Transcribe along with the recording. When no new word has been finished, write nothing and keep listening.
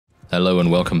Hello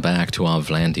and welcome back to our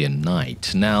Vlandian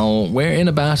night. Now, we're in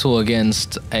a battle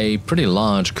against a pretty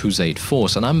large Crusade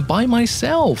force, and I'm by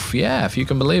myself. Yeah, if you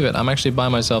can believe it, I'm actually by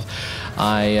myself.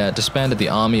 I disbanded the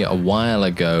army a while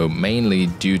ago, mainly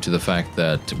due to the fact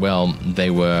that, well, they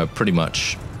were pretty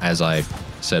much, as I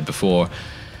said before,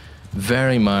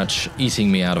 very much eating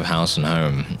me out of house and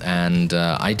home, and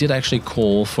I did actually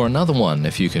call for another one,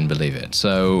 if you can believe it.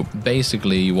 So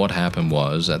basically what happened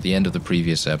was, at the end of the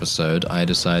previous episode, I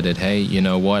decided, hey, you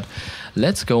know what,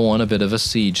 let's go on a bit of a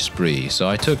siege spree. So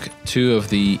I took two of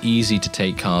the easy to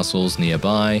take castles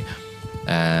nearby,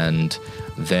 and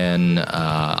then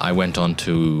I went on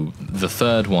to the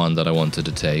third one that I wanted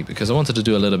to take, because I wanted to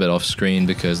do a little bit off screen,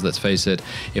 because let's face it,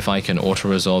 if I can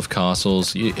auto-resolve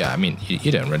castles, you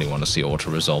don't really want to see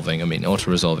auto-resolving. I mean,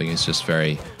 auto-resolving is just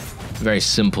very, very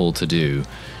simple to do,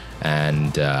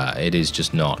 and it is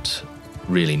just not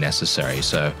really necessary.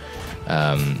 So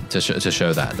to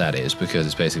show that is, because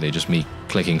it's basically just me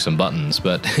clicking some buttons,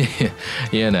 but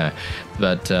you know.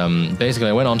 But basically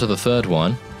I went on to the third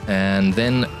one, and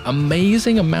then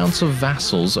amazing amounts of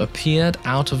vassals appeared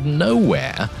out of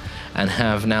nowhere and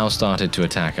have now started to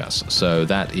attack us. So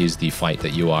that is the fight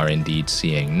that you are indeed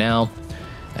seeing now,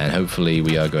 and hopefully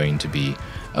we are going to be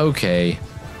okay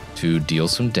to deal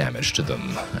some damage to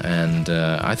them. And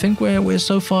I think we're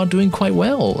so far doing quite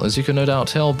well, as you can no doubt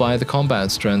tell by the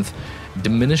combat strength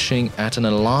diminishing at an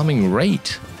alarming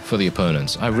rate for the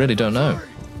opponents. I really don't know.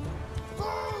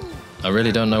 I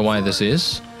really don't know why this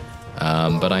is.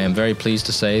 But I am very pleased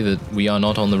to say that we are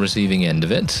not on the receiving end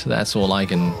of it. That's all I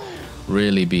can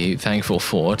really be thankful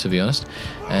for, to be honest.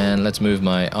 And let's move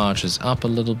my archers up a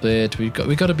little bit. We've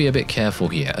got to be a bit careful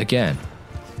here. Again,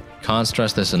 can't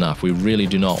stress this enough. We really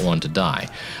do not want to die.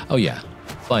 Oh yeah,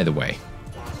 by the way,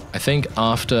 I think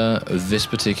after this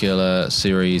particular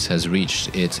series has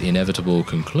reached its inevitable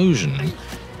conclusion,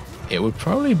 it would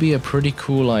probably be a pretty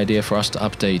cool idea for us to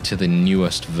update to the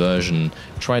newest version,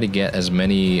 try to get as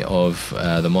many of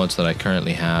the mods that I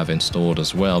currently have installed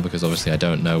as well, because obviously I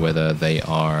don't know whether they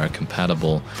are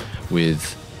compatible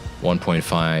with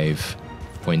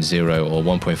 1.5.0 or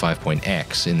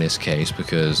 1.5.x in this case,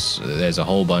 because there's a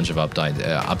whole bunch of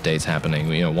updates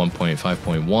happening, you know,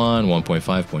 1.5.1,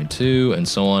 1.5.2 and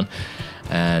so on.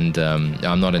 And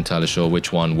I'm not entirely sure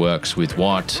which one works with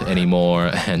what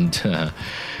anymore, and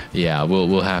yeah,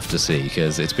 we'll have to see,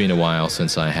 because it's been a while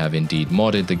since I have indeed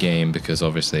modded the game, because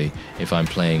obviously if I'm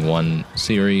playing one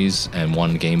series and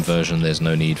one game version, there's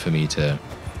no need for me to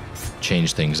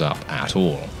change things up at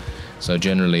all. So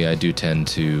generally I do tend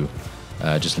to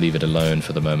just leave it alone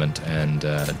for the moment and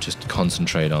just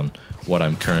concentrate on what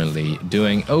I'm currently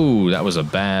doing. Oh, that was a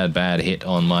bad hit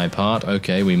on my part.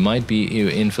 Okay, we might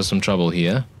be in for some trouble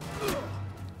here.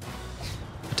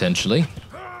 Potentially.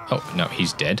 Oh, no,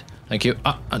 he's dead. Thank you.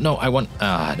 No, I want...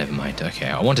 never mind. Okay,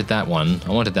 I wanted that one.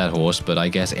 I wanted that horse, but I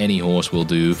guess any horse will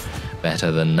do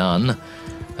better than none.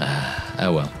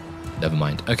 Oh well. Never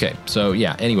mind. Okay, so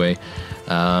yeah, anyway.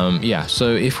 Yeah,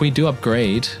 so if we do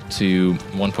upgrade to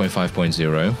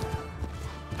 1.5.0,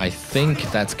 I think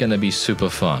that's going to be super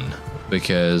fun,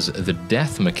 because the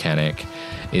death mechanic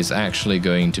is actually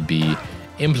going to be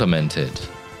implemented,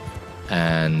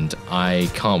 and I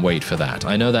can't wait for that.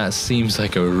 I know that seems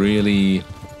like a really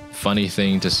funny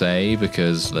thing to say,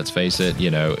 because let's face it, you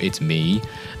know, it's me,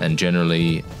 and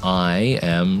generally I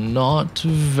am not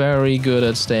very good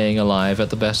at staying alive at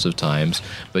the best of times,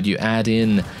 but you add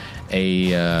in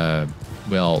a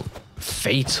well,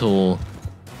 fatal,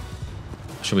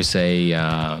 shall we say,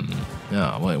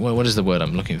 what is the word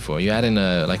I'm looking for? You add in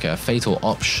a fatal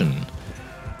option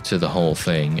to the whole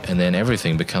thing, and then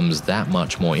everything becomes that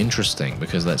much more interesting,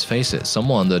 because let's face it,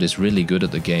 someone that is really good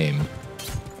at the game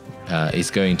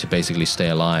is going to basically stay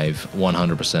alive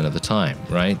 100% of the time,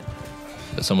 right?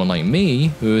 But someone like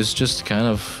me, who is just kind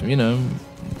of, you know,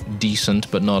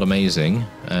 decent but not amazing,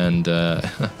 and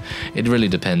it really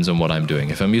depends on what I'm doing.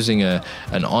 If I'm using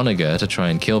an onager to try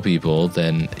and kill people,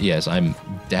 then yes, I'm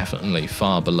definitely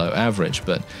far below average,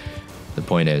 but the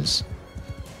point is,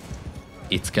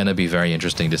 it's going to be very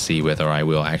interesting to see whether I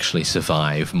will actually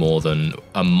survive more than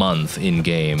a month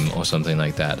in-game or something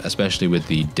like that, especially with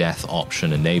the death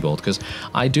option enabled, because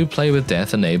I do play with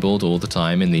death enabled all the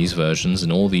time in these versions,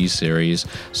 in all these series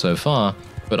so far,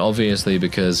 but obviously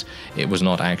because it was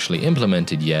not actually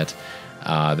implemented yet,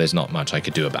 there's not much I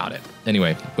could do about it.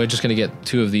 Anyway, we're just going to get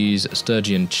two of these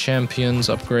Sturgian champions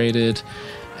upgraded,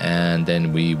 and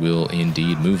then we will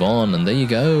indeed move on, and there you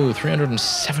go,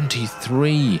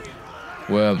 373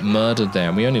 were murdered there,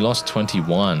 and we only lost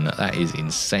 21. That is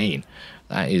insane.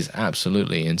 That is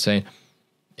absolutely insane.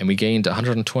 And we gained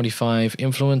 125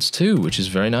 influence too, which is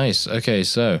very nice. Okay,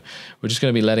 so we're just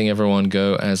going to be letting everyone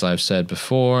go, as I've said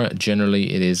before.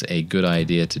 Generally, it is a good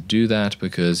idea to do that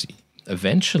because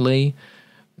eventually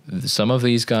some of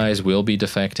these guys will be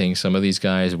defecting. Some of these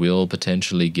guys will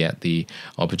potentially get the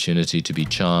opportunity to be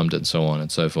charmed and so on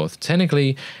and so forth.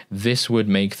 Technically, this would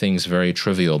make things very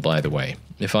trivial, by the way.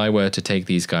 If I were to take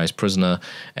these guys prisoner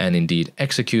and indeed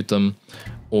execute them,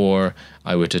 or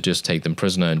I were to just take them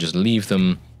prisoner and just leave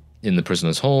them in the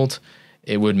prisoner's hold,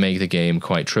 it would make the game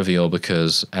quite trivial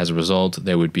because as a result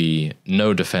there would be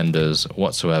no defenders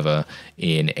whatsoever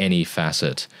in any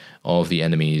facet of the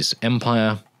enemy's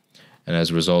empire, and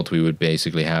as a result we would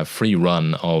basically have free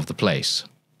run of the place.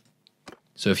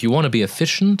 So if you want to be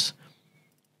efficient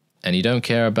and you don't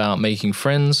care about making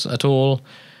friends at all,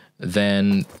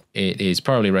 then it is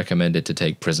probably recommended to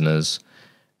take prisoners.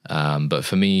 But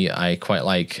for me, I quite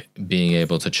like being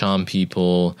able to charm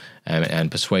people and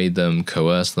persuade them,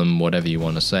 coerce them, whatever you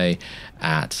want to say,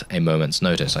 at a moment's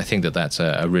notice. I think that that's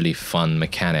a really fun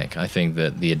mechanic. I think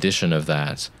that the addition of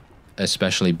that,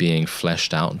 especially being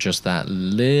fleshed out just that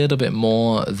little bit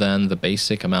more than the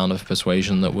basic amount of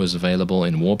persuasion that was available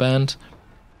in Warband,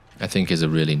 I think is a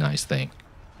really nice thing.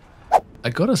 I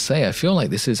gotta say, I feel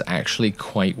like this is actually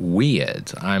quite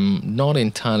weird. I'm not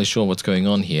entirely sure what's going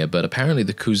on here, but apparently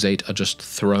the Khuzait are just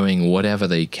throwing whatever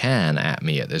they can at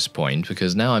me at this point,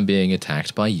 because now I'm being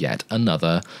attacked by yet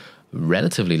another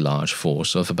relatively large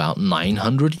force of about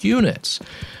 900 units.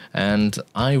 And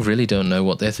I really don't know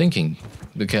what they're thinking,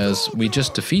 because we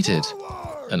just defeated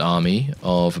an army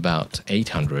of about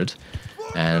 800,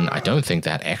 and I don't think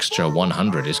that extra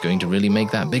 100 is going to really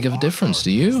make that big of a difference,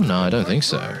 do you? No, I don't think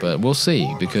so, but we'll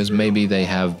see, because maybe they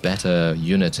have better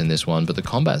units in this one, but the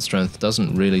combat strength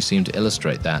doesn't really seem to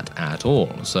illustrate that at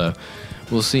all, so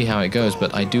we'll see how it goes.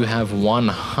 But I do have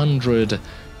 100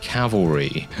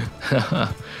 cavalry.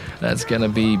 That's gonna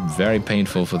be very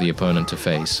painful for the opponent to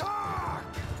face.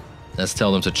 Let's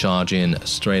tell them to charge in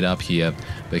straight up here,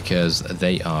 because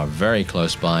they are very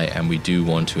close by and we do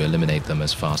want to eliminate them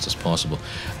as fast as possible.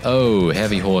 Oh,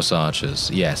 heavy horse archers.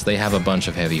 Yes, they have a bunch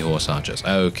of heavy horse archers.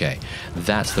 Okay,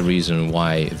 that's the reason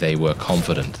why they were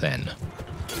confident then.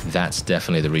 That's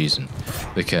definitely the reason.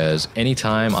 Because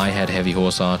anytime I had heavy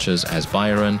horse archers as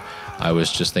Byron, I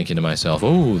was just thinking to myself,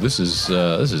 oh, this is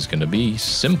going to be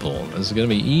simple. This is going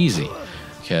to be easy.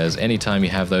 Because anytime you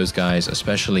have those guys,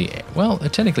 especially, well,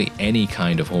 technically any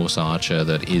kind of horse archer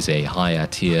that is a higher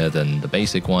tier than the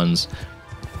basic ones,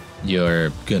 you're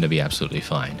going to be absolutely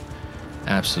fine.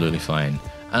 Absolutely fine.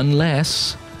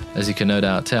 Unless, as you can no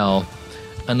doubt tell,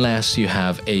 unless you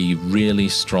have a really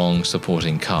strong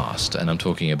supporting cast. And I'm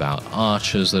talking about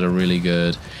archers that are really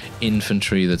good,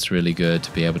 infantry that's really good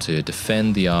to be able to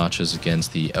defend the archers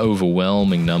against the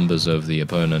overwhelming numbers of the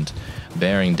opponent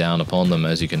bearing down upon them,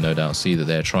 as you can no doubt see that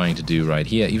they're trying to do right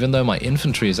here. Even though my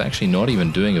infantry is actually not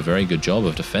even doing a very good job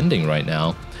of defending right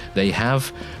now, they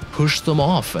have pushed them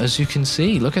off, as you can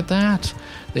see. Look at that.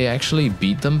 They actually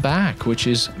beat them back, which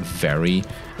is very,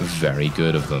 very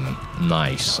good of them.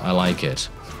 Nice. I like it.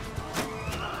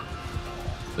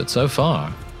 But so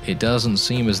far, it doesn't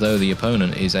seem as though the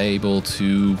opponent is able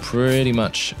to pretty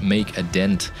much make a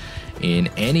dent in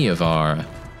any of our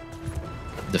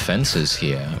defenses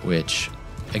here, which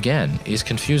again is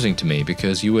confusing to me,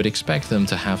 because you would expect them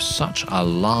to have such a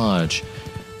large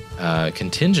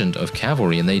contingent of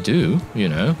cavalry, and they do, you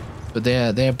know, but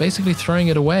they're basically throwing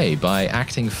it away by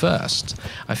acting first.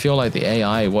 I feel like the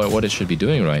AI, what it should be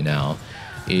doing right now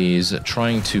is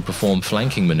trying to perform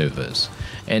flanking maneuvers.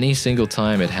 Any single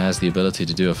time it has the ability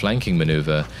to do a flanking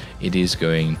maneuver, it is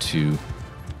going to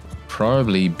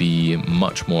probably be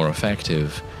much more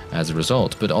effective as a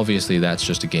result. But obviously that's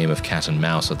just a game of cat and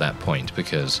mouse at that point,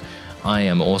 because I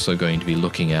am also going to be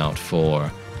looking out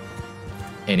for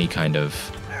any kind of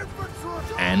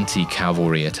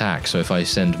anti-cavalry attack. So if I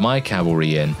send my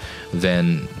cavalry in,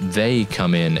 then they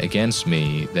come in against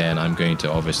me, then I'm going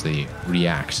to obviously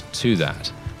react to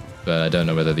that. But I don't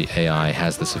know whether the AI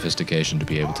has the sophistication to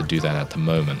be able to do that at the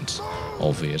moment,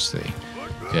 obviously.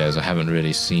 Because I haven't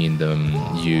really seen them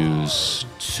use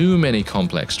too many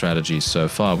complex strategies so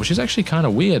far, which is actually kind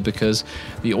of weird, because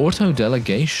the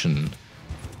auto-delegation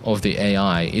of the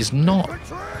AI is not...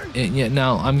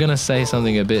 Now, I'm going to say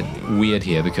something a bit weird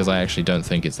here, because I actually don't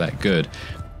think it's that good.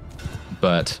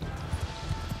 But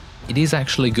it is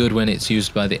actually good when it's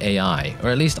used by the AI, or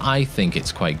at least I think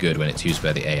it's quite good when it's used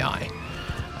by the AI.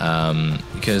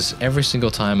 Because every single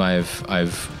time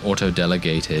I've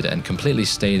auto-delegated and completely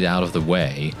stayed out of the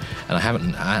way, and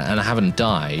I haven't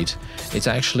died, it's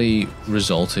actually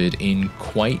resulted in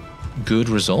quite good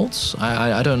results.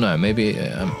 I don't know. Maybe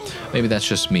that's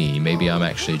just me. Maybe I'm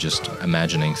actually just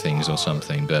imagining things or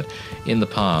something. But in the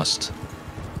past,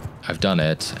 I've done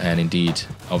it, and indeed,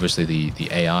 obviously the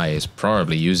AI is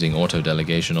probably using auto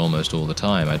delegation almost all the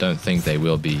time. I don't think they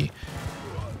will be,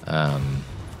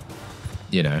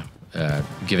 you know,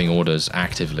 giving orders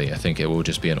actively. I think it will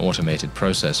just be an automated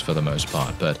process for the most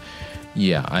part. But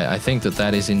yeah, I think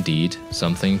that is indeed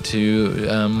something to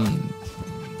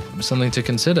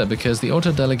consider, because the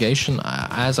auto delegation,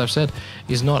 as I've said,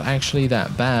 is not actually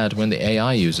that bad when the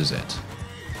AI uses it.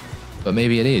 But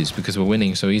maybe it is, because we're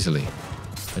winning so easily.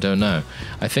 I don't know.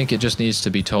 I think it just needs to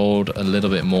be told a little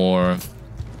bit more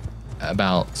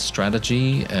about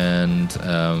strategy and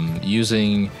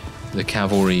using the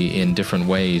cavalry in different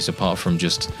ways, apart from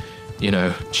just, you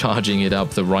know, charging it up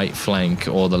the right flank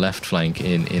or the left flank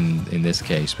in this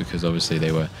case, because obviously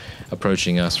they were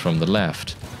approaching us from the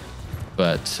left.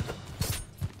 But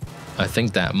I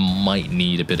think that might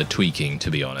need a bit of tweaking, to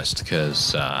be honest,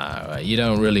 because you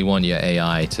don't really want your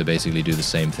AI to basically do the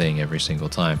same thing every single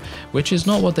time, which is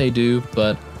not what they do,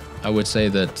 but I would say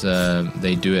that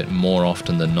they do it more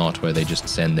often than not, where they just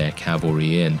send their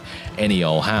cavalry in any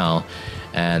old how,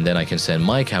 and then I can send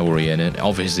my cavalry in. And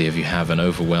obviously, if you have an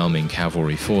overwhelming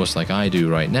cavalry force like I do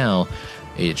right now,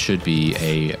 it should be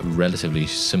a relatively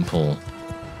simple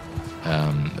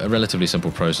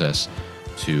process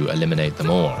to eliminate them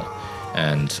all.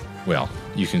 And, well,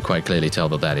 you can quite clearly tell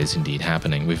that is indeed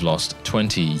happening. We've lost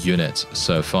 20 units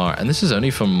so far, and this is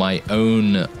only from my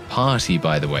own party,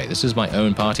 by the way. This is my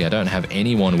own party. I don't have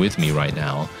anyone with me right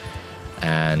now,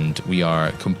 and we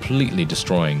are completely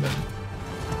destroying them.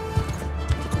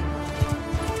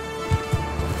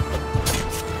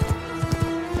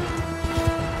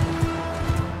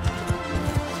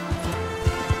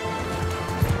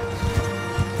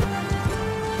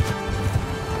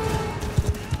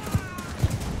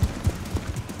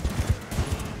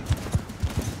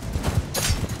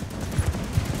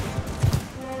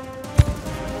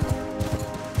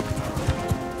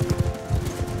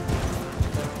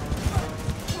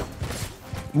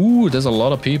 Ooh, there's a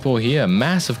lot of people here.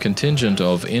 Massive contingent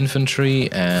of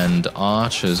infantry and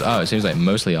archers. Oh, it seems like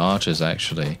mostly archers,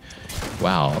 actually.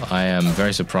 Wow, I am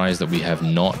very surprised that we have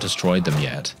not destroyed them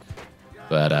yet.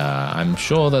 But I'm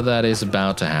sure that is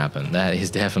about to happen. That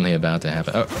is definitely about to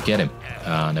happen. Oh, get him.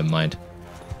 Never mind.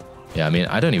 Yeah, I mean,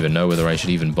 I don't even know whether I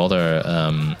should even bother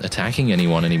attacking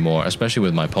anyone anymore, especially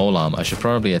with my polearm. I should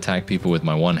probably attack people with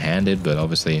my one-handed, but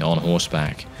obviously on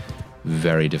horseback,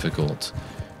 very difficult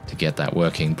to get that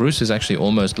working. Bruce is actually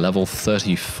almost level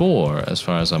 34 as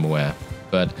far as I'm aware,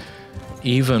 but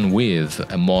even with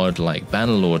a mod like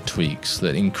Bannerlord Tweaks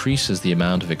that increases the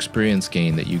amount of experience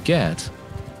gain that you get,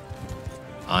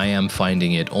 I am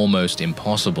finding it almost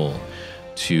impossible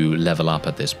to level up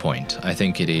at this point. I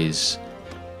think it is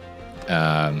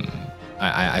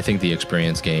I think the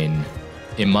experience gain,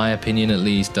 in my opinion at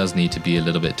least, does need to be a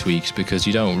little bit tweaked, because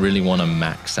you don't really want to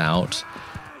max out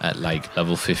at like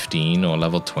level 15 or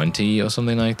level 20 or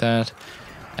something like that,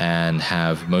 and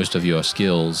have most of your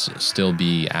skills still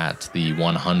be at the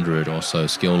 100 or so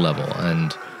skill level.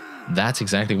 And that's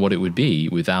exactly what it would be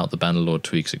without the Bannerlord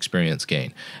Tweaks experience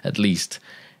gain, at least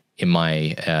in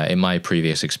my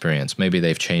previous experience. Maybe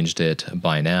they've changed it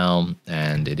by now,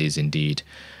 and it is indeed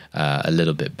a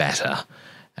little bit better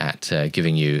at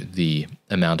giving you the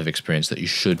amount of experience that you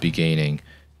should be gaining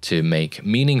to make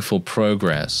meaningful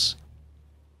progress.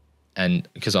 And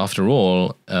because after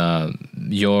all,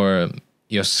 your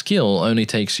skill only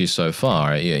takes you so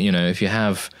far. You know, if you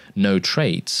have no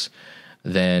traits,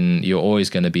 then you're always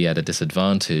going to be at a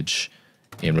disadvantage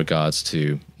in regards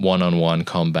to one-on-one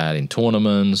combat in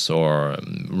tournaments, or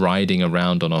riding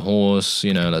around on a horse.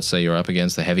 You know, let's say you're up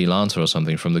against the heavy lancer or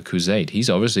something from the Crusade. He's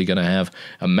obviously going to have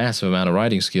a massive amount of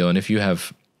riding skill, and if you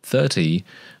have 30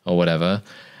 or whatever,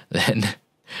 then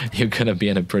you're going to be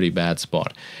in a pretty bad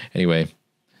spot. Anyway,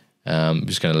 I'm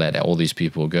just going to let all these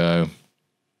people go.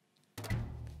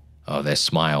 Oh, their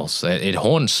smiles. It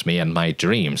haunts me in my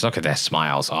dreams. Look at their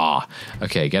smiles. Ah, oh,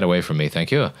 okay, get away from me.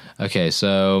 Thank you. Okay,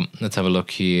 so let's have a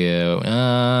look here.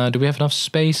 Do we have enough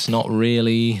space? Not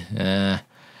really.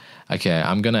 Okay,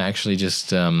 I'm going to actually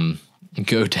just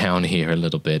go down here a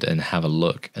little bit and have a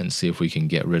look and see if we can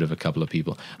get rid of a couple of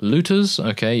people. Looters,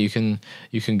 okay, you can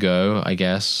go, I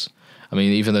guess. I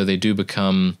mean, even though they do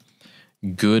become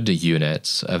good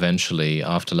units eventually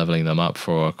after leveling them up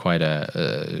for quite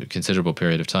a considerable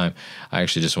period of time, I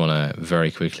actually just want to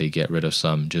very quickly get rid of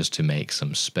some just to make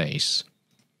some space.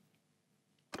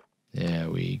 There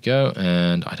we go.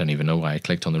 And I don't even know why I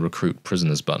clicked on the recruit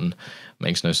prisoners button.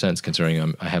 Makes no sense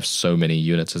considering I have so many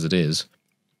units as it is.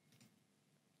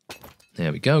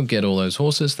 There we go. Get all those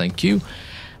horses. Thank you.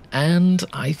 And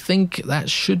I think that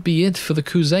should be it for the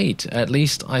Crusade. At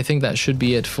least I think that should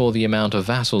be it for the amount of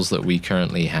vassals that we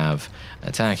currently have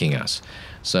attacking us.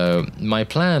 So my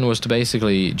plan was to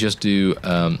basically just do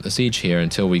a siege here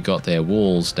until we got their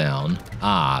walls down.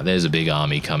 Ah, there's a big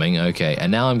army coming. Okay,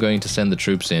 and now I'm going to send the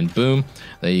troops in. Boom.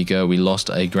 There you go. We lost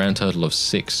a grand total of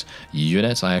 6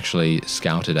 units. I actually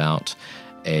scouted out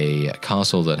a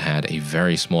castle that had a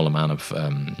very small amount of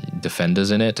defenders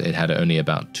in it. It had only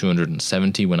about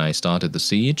 270 when I started the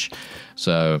siege.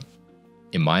 So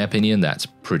in my opinion, that's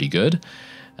pretty good,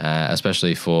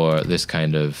 especially for this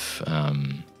kind of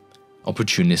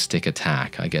opportunistic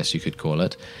attack, I guess you could call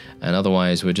it. And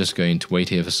otherwise, we're just going to wait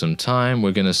here for some time.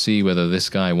 We're going to see whether this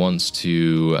guy wants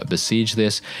to besiege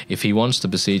this. If he wants to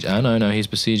besiege... Oh, no, he's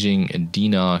besieging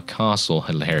Dinar Castle,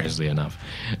 hilariously enough.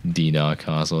 Dinar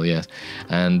Castle, yes.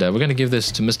 And we're going to give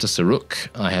this to Mr. Saruk.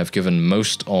 I have given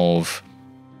most of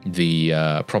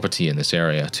the property in this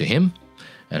area to him,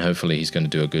 and hopefully he's going to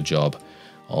do a good job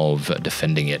of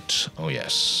defending it. Oh,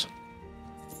 yes.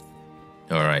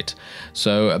 All right,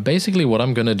 so basically what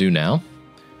I'm going to do now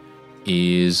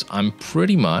is I'm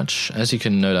pretty much, as you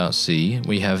can no doubt see,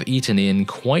 we have eaten in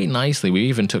quite nicely. We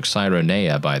even took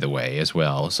Cyronea, by the way, as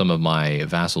well. Some of my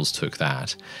vassals took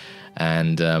that.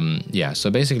 And yeah, so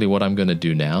basically what I'm going to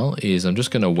do now is I'm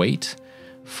just going to wait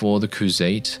for the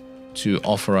Crusade to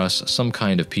offer us some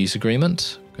kind of peace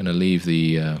agreement. I'm going to leave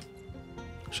the...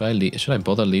 Should I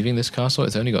bother leaving this castle?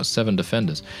 It's only got 7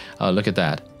 defenders. Oh, look at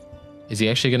that. Is he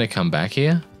actually going to come back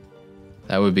here?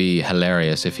 That would be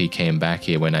hilarious if he came back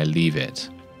here when I leave it.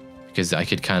 Because I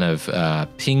could kind of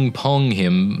ping-pong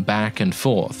him back and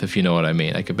forth, if you know what I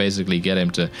mean. I could basically get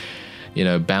him to, you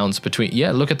know, bounce between...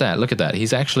 Yeah, look at that, look at that.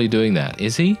 He's actually doing that.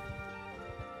 Is he?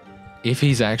 If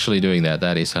he's actually doing that,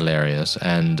 that is hilarious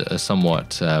and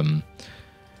somewhat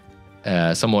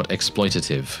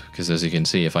exploitative, because as you can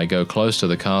see, if I go close to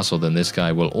the castle, then this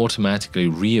guy will automatically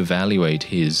reevaluate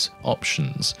his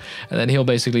options, and then he'll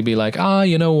basically be like,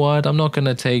 you know what, I'm not going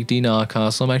to take Dinar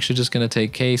Castle, I'm actually just going to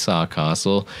take Caesar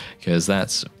Castle, because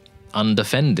that's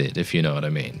undefended, if you know what I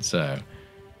mean. So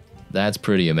that's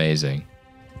pretty amazing.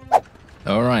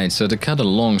 Alright, so to cut a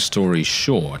long story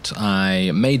short,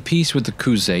 I made peace with the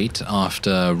Crusade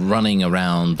after running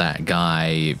around that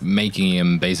guy, making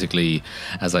him basically,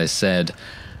 as I said,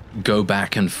 go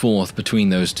back and forth between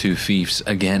those two fiefs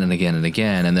again and again and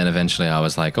again, and then eventually I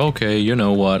was like, okay, you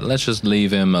know what, let's just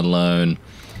leave him alone.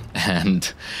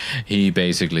 And he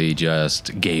basically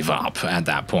just gave up at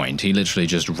that point. He literally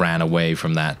just ran away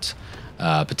from that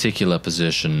particular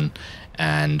position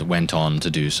and went on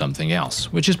to do something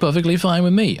else, which is perfectly fine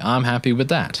with me. I'm happy with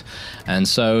that. And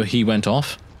so he went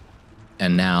off,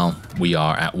 and now we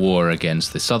are at war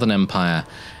against the Southern Empire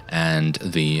and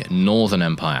the Northern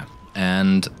Empire.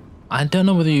 And I don't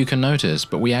know whether you can notice,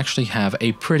 but we actually have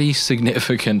a pretty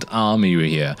significant army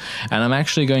here. And I'm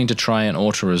actually going to try and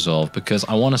auto-resolve because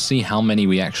I want to see how many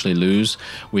we actually lose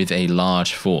with a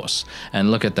large force.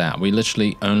 And look at that, we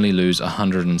literally only lose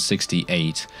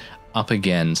 168 up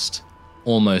against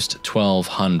almost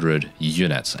 1,200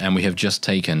 units, and we have just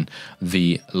taken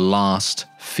the last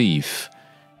fief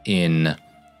in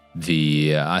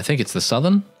the I think it's the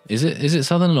southern. Is it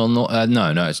southern or no,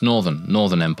 it's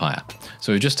northern empire.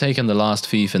 So we've just taken the last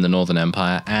fief in the Northern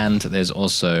Empire, and there's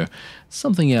also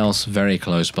something else very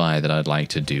close by that I'd like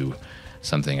to do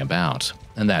something about,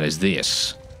 and that is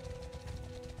this.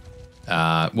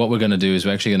 What we're going to do is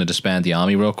we're actually going to disband the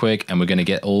army real quick, and we're going to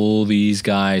get all these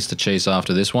guys to chase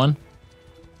after this one.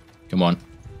 Come on,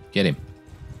 get him.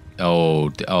 You're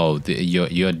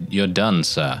done,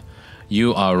 sir.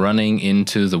 You are running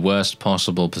into the worst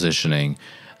possible positioning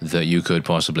that you could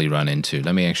possibly run into.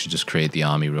 Let me actually just create the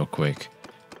army real quick.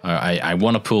 I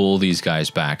want to pull all these guys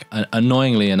back.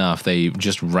 Annoyingly enough, they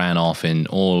just ran off in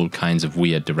all kinds of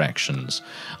weird directions.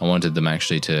 I wanted them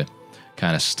actually to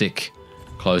kind of stick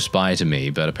close by to me,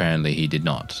 but apparently he did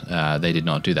not. They did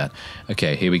not do that.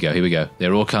 Okay, here we go.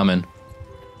 They're all coming.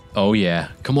 Oh yeah,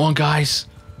 come on guys,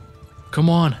 come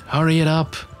on, hurry it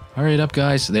up,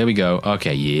 guys. There we go.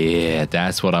 Okay, yeah,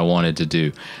 that's what I wanted to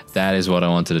do. That is what I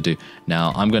wanted to do.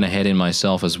 Now I'm going to head in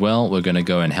myself as well. We're going to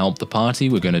go and help the party.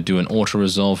 We're going to do an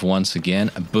auto-resolve once again.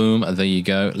 Boom, there you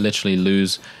go. Literally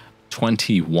lose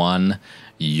 21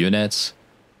 units.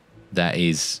 That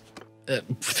is,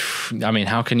 I mean,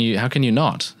 how can you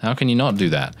not? How can you not do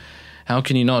that? How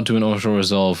can you not do an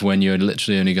auto-resolve when you're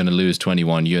literally only going to lose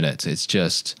 21 units? It's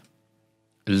just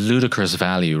ludicrous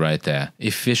value right there.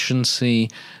 Efficiency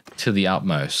to the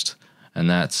utmost. And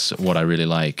that's what I really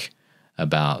like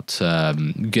about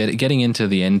getting into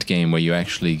the end game where you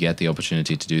actually get the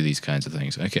opportunity to do these kinds of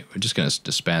things. Okay, we're just going to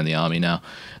disband the army now.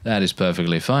 That is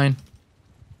perfectly fine.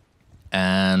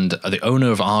 And the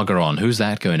owner of Argeron, who's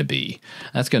that going to be?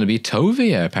 That's going to be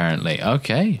Toby, apparently.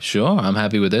 Okay, sure, I'm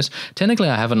happy with this. Technically,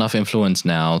 I have enough influence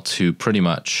now to pretty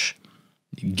much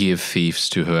give fiefs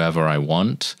to whoever I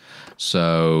want.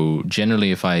 So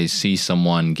generally, if I see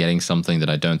someone getting something that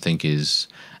I don't think is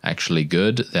actually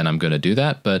good, then I'm going to do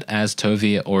that. But as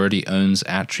Toby already owns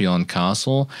Atrion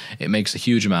Castle, it makes a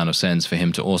huge amount of sense for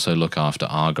him to also look after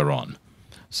Argeron.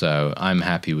 So I'm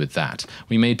happy with that.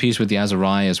 We made peace with the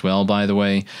Aserai as well, by the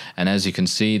way. And as you can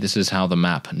see, this is how the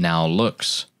map now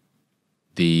looks.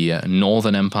 The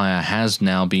Northern Empire has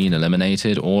now been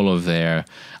eliminated. All of their...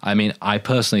 I mean, I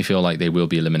personally feel like they will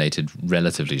be eliminated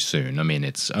relatively soon. I mean,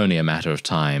 it's only a matter of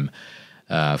time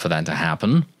for that to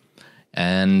happen.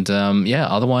 And yeah,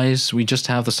 otherwise, we just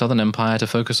have the Southern Empire to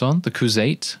focus on. The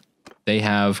Khuzait, they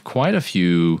have quite a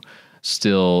few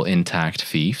still intact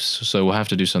fiefs, so we'll have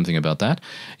to do something about that.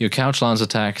 Your couch lance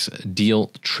attacks deal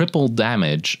triple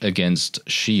damage against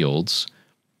shields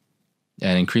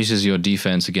and increases your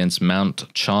defense against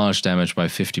mount charge damage by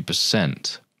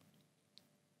 50%.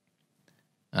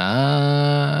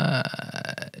 Yeah,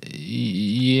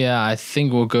 I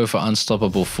think we'll go for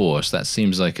Unstoppable Force. That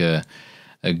seems like a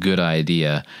good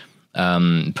idea.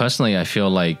 Personally, I feel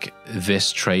like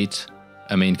this trait...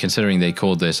 I mean, considering they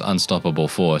called this Unstoppable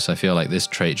Force, I feel like this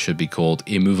trait should be called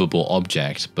Immovable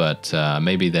Object, but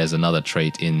maybe there's another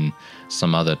trait in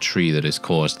some other tree that is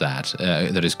called that,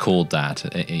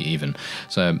 even.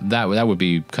 So that would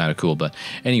be kind of cool. But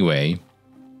anyway,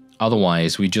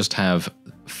 otherwise, we just have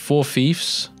 4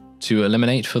 fiefs to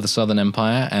eliminate for the Southern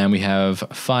Empire, and we have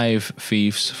 5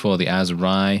 fiefs for the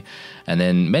Aserai, and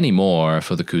then many more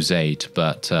for the Khuzait.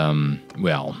 But,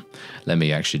 well, let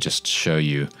me actually just show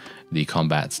you the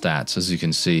combat stats. As you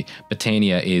can see,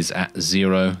 Britannia is at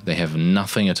 0. They have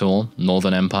nothing at all.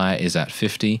 Northern Empire is at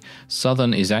 50.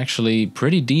 Southern is actually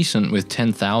pretty decent with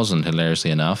 10,000,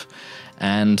 hilariously enough.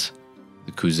 And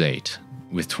the Khuzait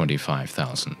with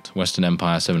 25,000. Western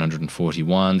Empire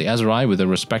 741. The Aserai with a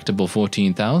respectable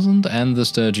 14,000. And the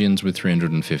Sturgians with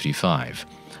 355.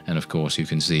 And of course, you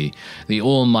can see the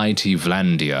almighty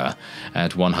Vlandia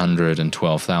at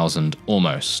 112,000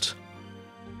 almost.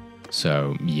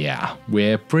 So, yeah,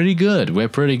 we're pretty good. We're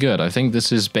pretty good. I think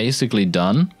this is basically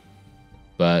done.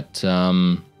 But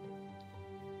I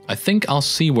think I'll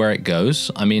see where it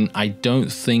goes. I mean, I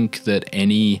don't think that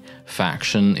any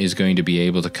faction is going to be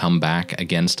able to come back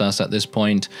against us at this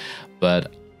point.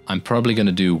 But I'm probably going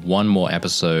to do one more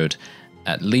episode,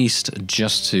 at least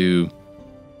just to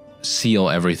seal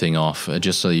everything off,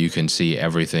 just so you can see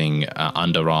everything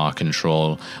under our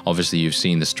control. Obviously, you've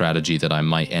seen the strategy that I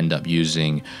might end up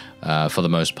using for the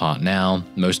most part now.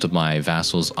 Most of my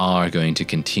vassals are going to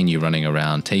continue running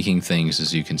around, taking things,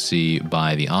 as you can see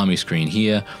by the army screen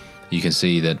here. You can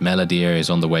see that Melodier is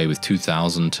on the way with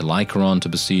 2,000 to Lycaron to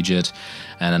besiege it,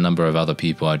 and a number of other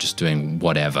people are just doing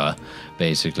whatever,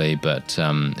 basically. But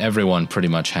everyone pretty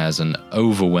much has an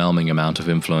overwhelming amount of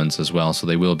influence as well, so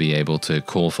they will be able to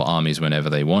call for armies whenever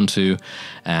they want to,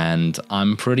 and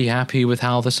I'm pretty happy with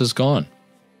how this has gone.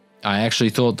 I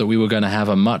actually thought that we were going to have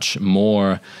a much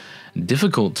more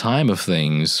difficult time of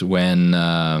things when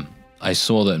I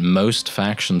saw that most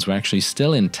factions were actually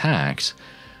still intact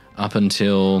up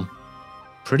until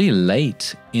pretty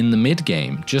late in the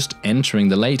mid-game, just entering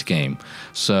the late game.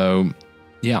 So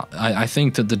yeah, I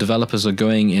think that the developers are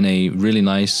going in a really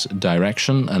nice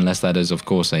direction, unless that is, of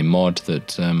course, a mod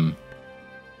that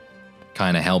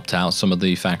kind of helped out some of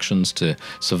the factions to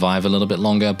survive a little bit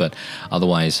longer. But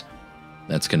otherwise,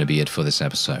 that's going to be it for this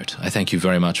episode. I thank you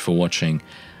very much for watching,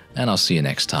 and I'll see you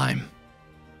next time.